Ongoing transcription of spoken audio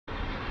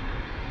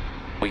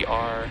We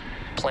are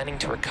planning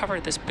to recover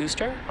this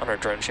booster on our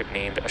drone ship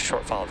named A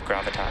Shortfall of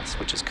Gravitas,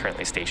 which is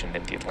currently stationed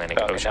in the Atlantic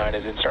Falcon Ocean. 9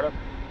 is in startup.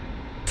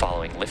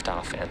 Following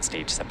liftoff and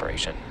stage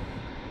separation.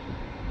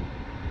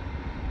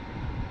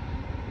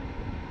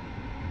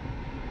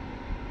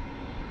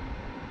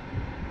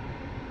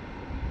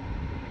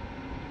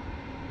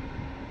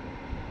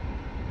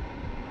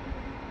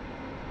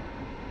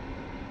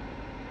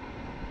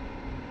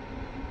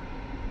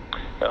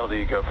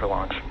 LD, go for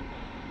launch.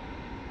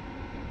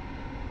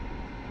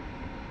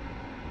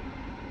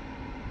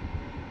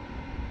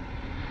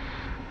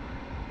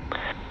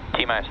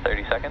 T-minus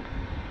 30 seconds.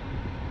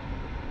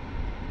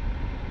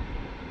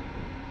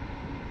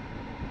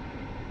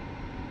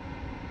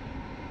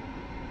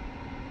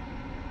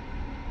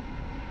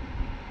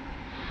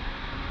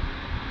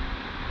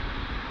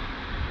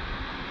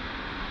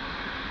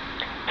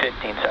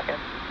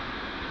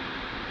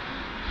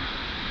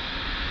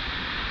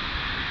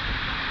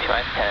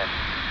 T-minus 10,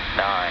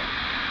 9,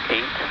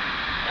 8,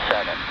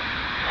 7,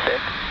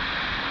 6,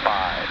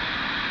 5,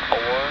 4,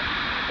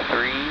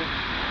 3,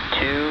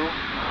 2,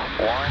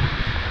 1.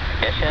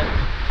 Ignition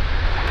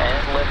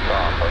and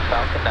liftoff of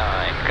Falcon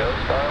 9. Go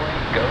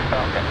Starlink, go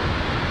Falcon.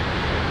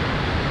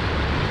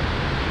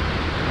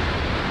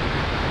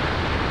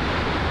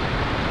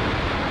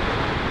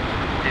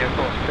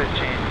 Vehicle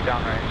 15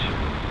 downrange.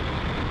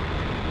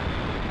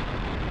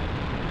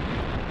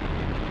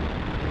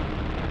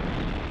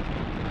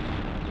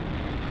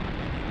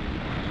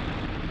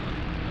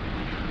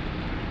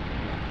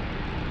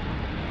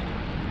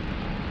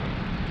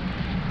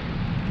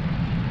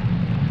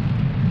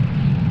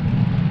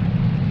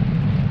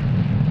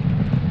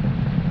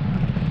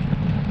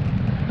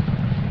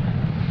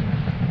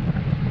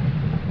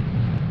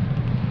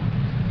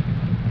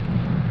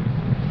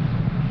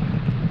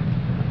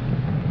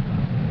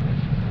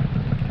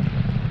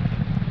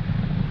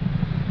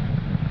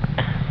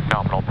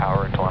 Nominal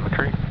power and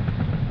telemetry.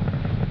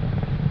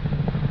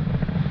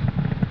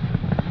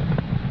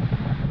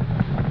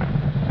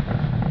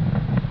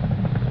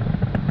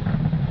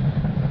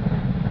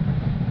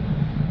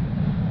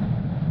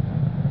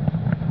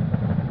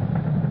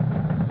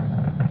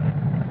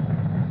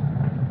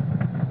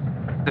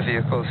 The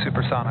vehicle is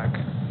supersonic.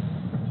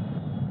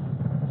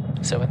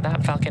 So with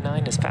that, Falcon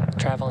 9 is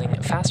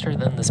traveling faster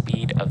than the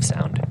speed of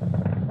sound.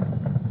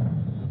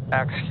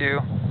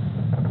 AXQ.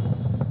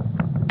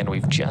 And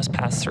we've just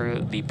passed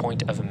through the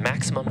point of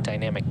maximum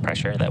dynamic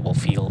pressure that we'll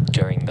feel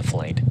during the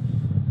flight.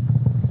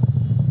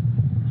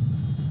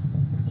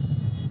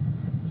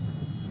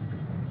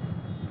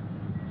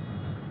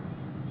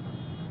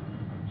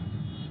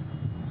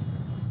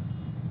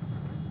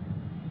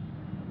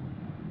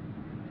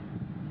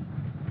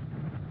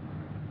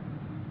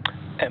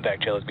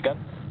 MVAC chill has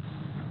begun.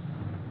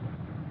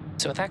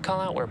 So with that call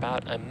out, we're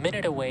about a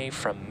minute away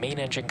from main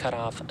engine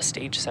cutoff,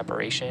 stage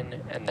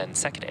separation, and then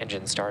second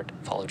engine start,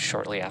 followed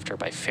shortly after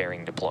by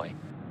fairing deploy.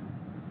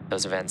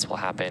 Those events will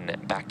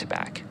happen back to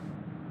back.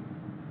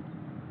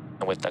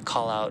 And with the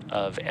call out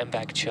of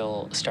MVAC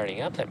chill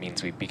starting up, that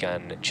means we've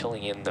begun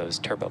chilling in those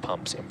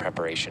turbopumps in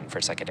preparation for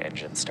second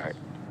engine start.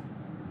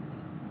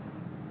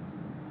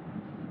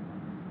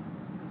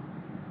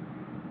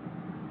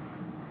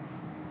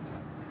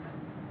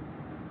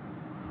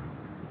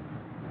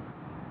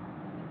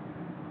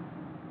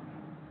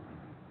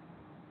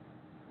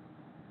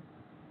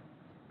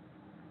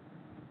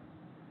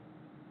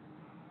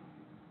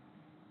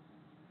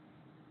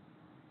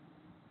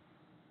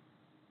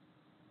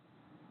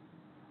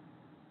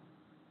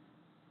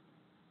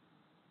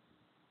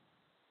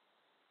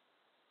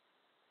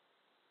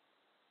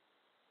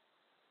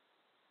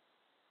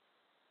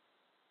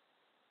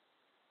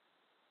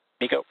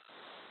 MECO.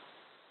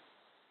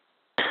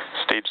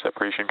 Stage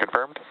separation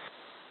confirmed.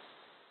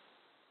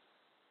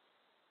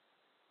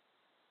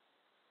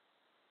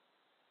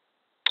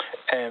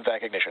 And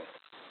vac ignition.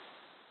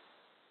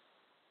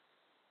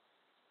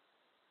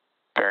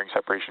 Fairing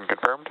separation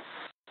confirmed.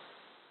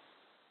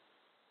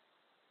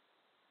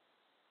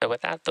 So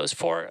with that, those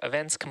 4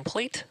 events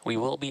complete, we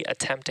will be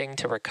attempting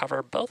to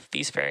recover both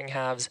these fairing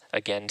halves,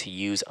 again to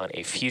use on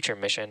a future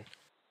mission.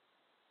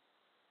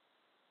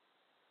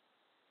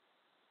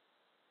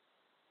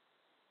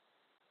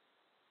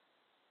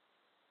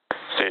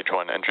 Stage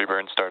 1 entry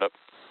burn startup.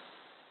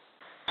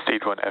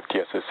 Stage 1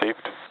 FTS is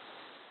saved.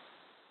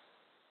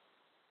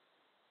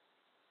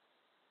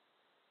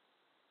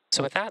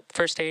 So with that,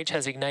 first stage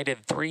has ignited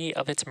 3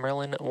 of its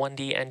Merlin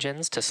 1D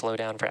engines to slow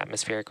down for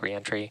atmospheric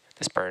reentry.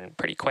 This burned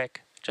pretty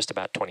quick, just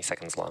about 20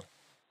 seconds long.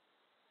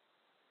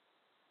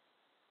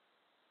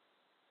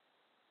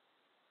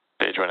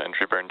 Stage 1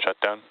 entry burn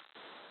shutdown.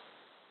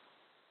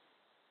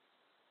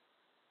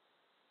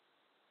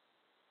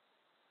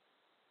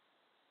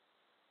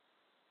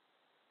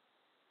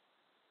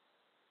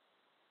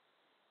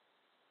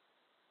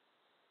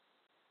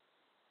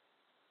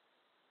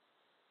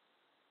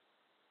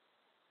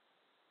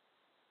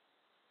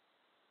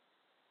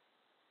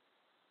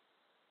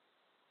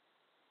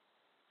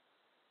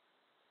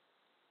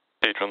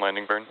 Stage 1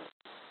 landing burn.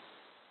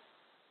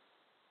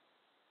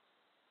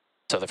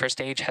 So the first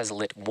stage has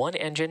lit one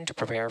engine to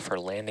prepare for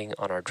landing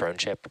on our drone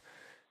ship,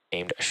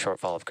 named A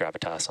Shortfall of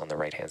Gravitas on the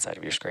right-hand side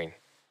of your screen.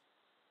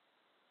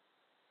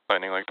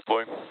 Landing leg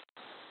deploy.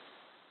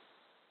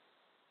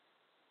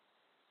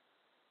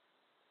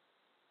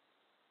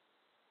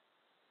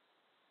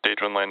 Stage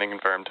 1 landing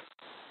confirmed.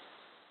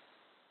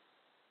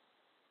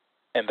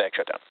 And back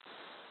shutdown.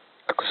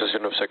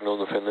 Acquisition of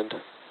signal to Finland.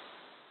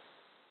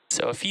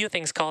 So a few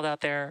things called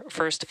out there.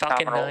 First,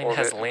 Falcon 9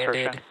 has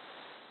landed. Insertion.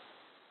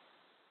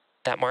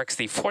 That marks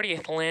the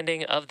 40th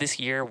landing of this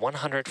year,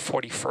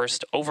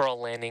 141st overall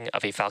landing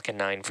of a Falcon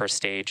 9 first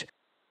stage.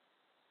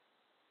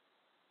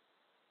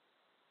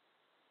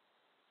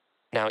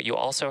 Now, you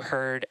also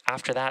heard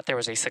after that there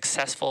was a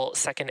successful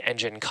second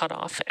engine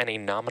cutoff and a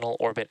nominal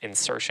orbit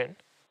insertion.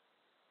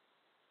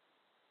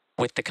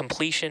 With the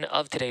completion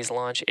of today's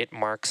launch, it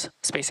marks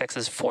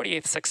SpaceX's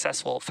 40th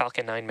successful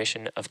Falcon 9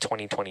 mission of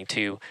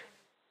 2022